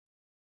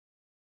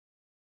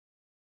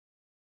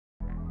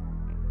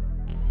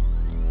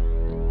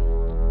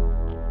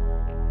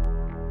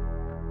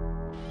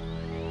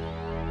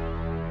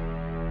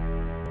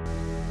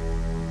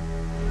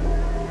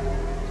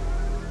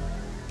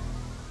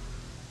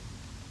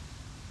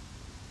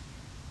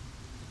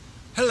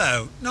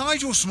Hello,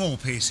 Nigel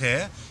Smallpiece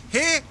here.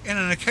 Here, in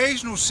an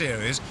occasional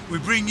series, we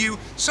bring you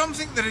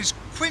something that is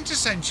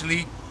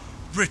quintessentially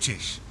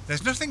British.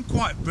 There's nothing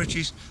quite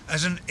British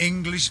as an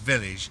English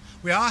village.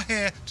 We are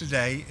here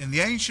today in the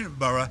ancient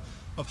borough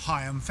of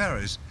H.E.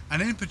 Ferrers,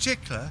 and in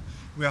particular,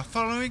 we are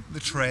following the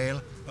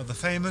trail of the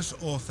famous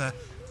author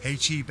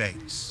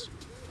H.E.Bates.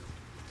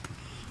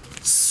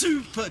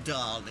 Super,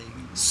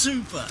 darling,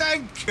 super.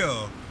 Thank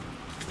you.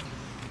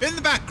 In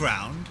the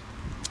background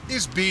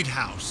is Bede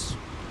House,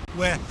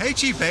 where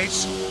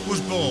H.E.Bates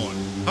was born.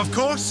 Of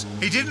course,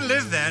 he didn't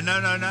live there,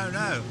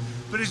 no.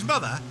 But his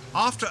mother,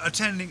 after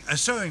attending a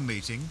sewing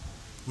meeting,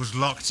 was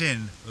locked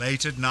in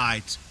late at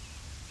night.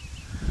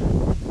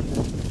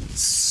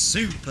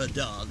 Super,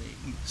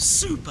 darling,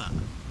 super.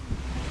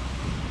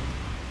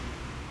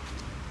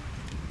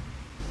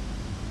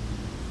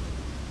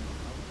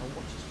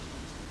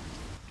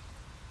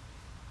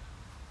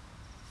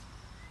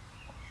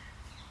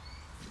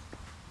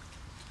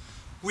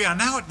 We are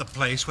now at the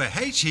place where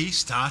H.E.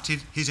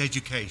 started his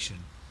education.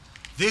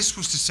 This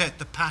was to set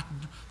the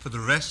pattern for the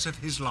rest of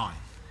his life.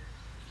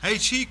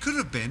 H.E. could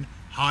have been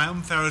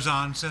H.E. Ferrers'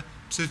 answer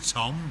to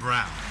Tom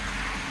Brown.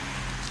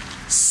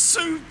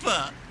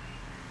 Super!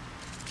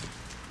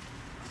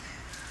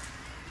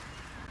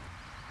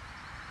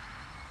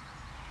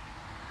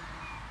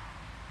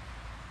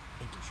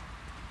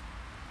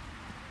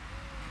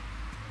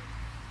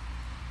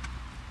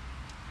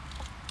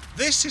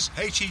 This is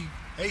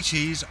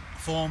H.E.'s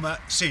former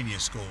senior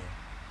school,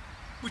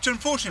 which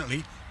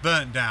unfortunately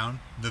burnt down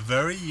the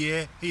very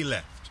year he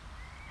left.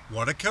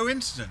 What a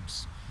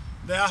coincidence!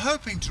 They are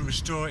hoping to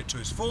restore it to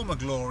its former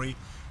glory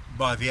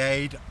by the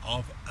aid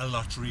of a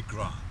lottery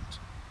grant.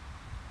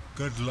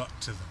 Good luck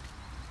to them.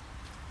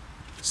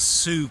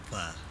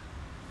 Super.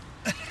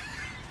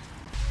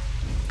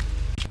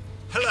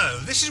 Hello,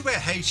 this is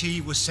where H.E.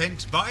 was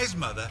sent by his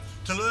mother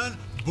to learn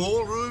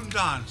ballroom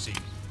dancing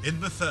in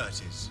the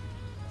 30s.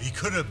 He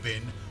could have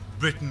been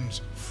Britain's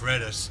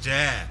Fred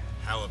Astaire.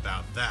 How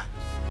about that?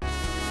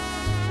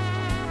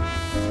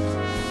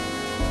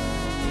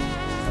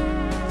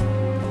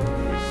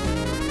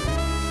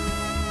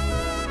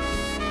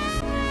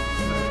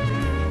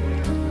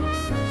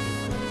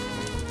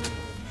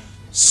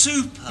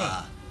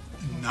 Super.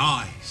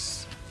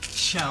 Nice.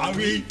 Shall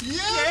we?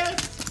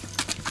 Yes!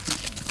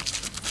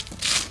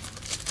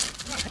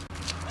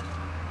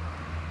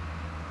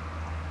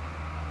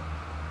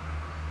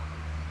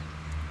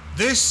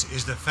 This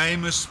is the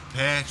famous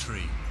pear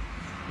tree,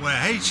 where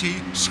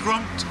H.E.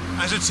 scrumped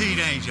as a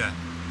teenager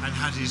and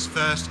had his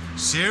first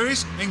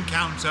serious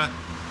encounter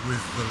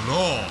with the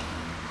law.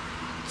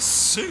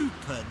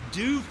 Super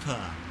duper.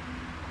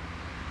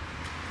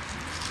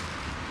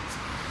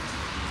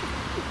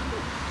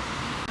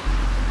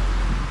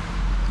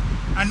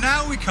 And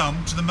now we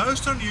come to the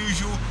most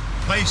unusual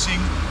placing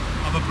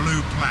of a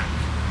blue plaque.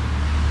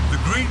 The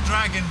green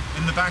dragon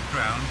in the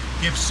background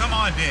gives some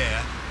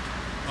idea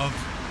of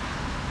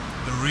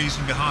the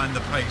reason behind the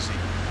placing.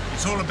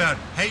 It's all about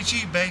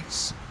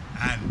H.E.Bates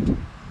and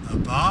a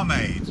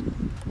barmaid.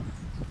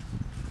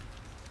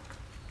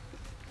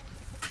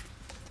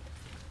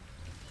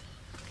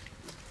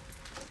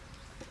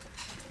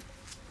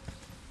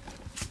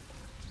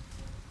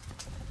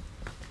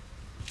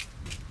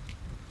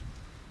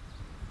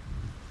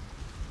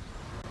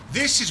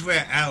 This is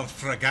where El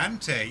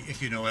Fragante,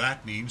 if you know what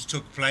that means,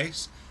 took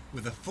place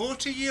with a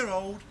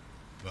 40-year-old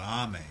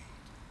barmaid.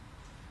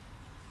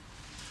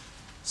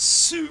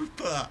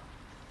 Super.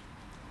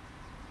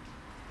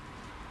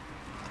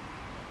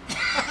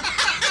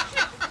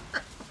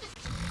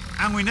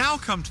 And we now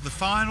come to the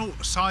final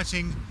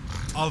sighting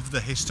of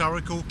the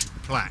historical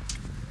plaque.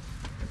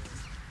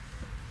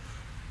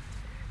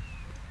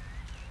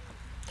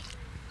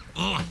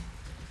 Oh,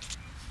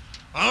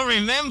 I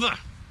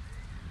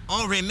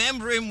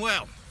remember him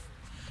well.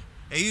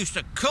 He used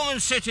to come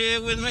and sit here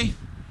with me,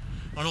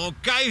 and I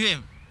gave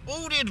him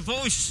all the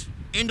advice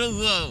in the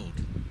world.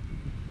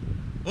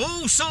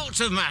 All sorts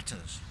of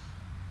matters.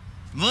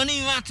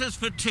 Money matters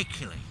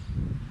particularly.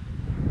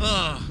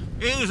 Oh,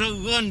 he was a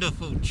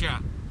wonderful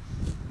chap.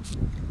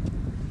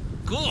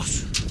 Of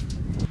course,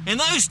 in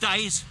those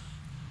days,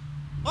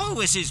 I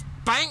was his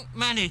bank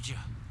manager.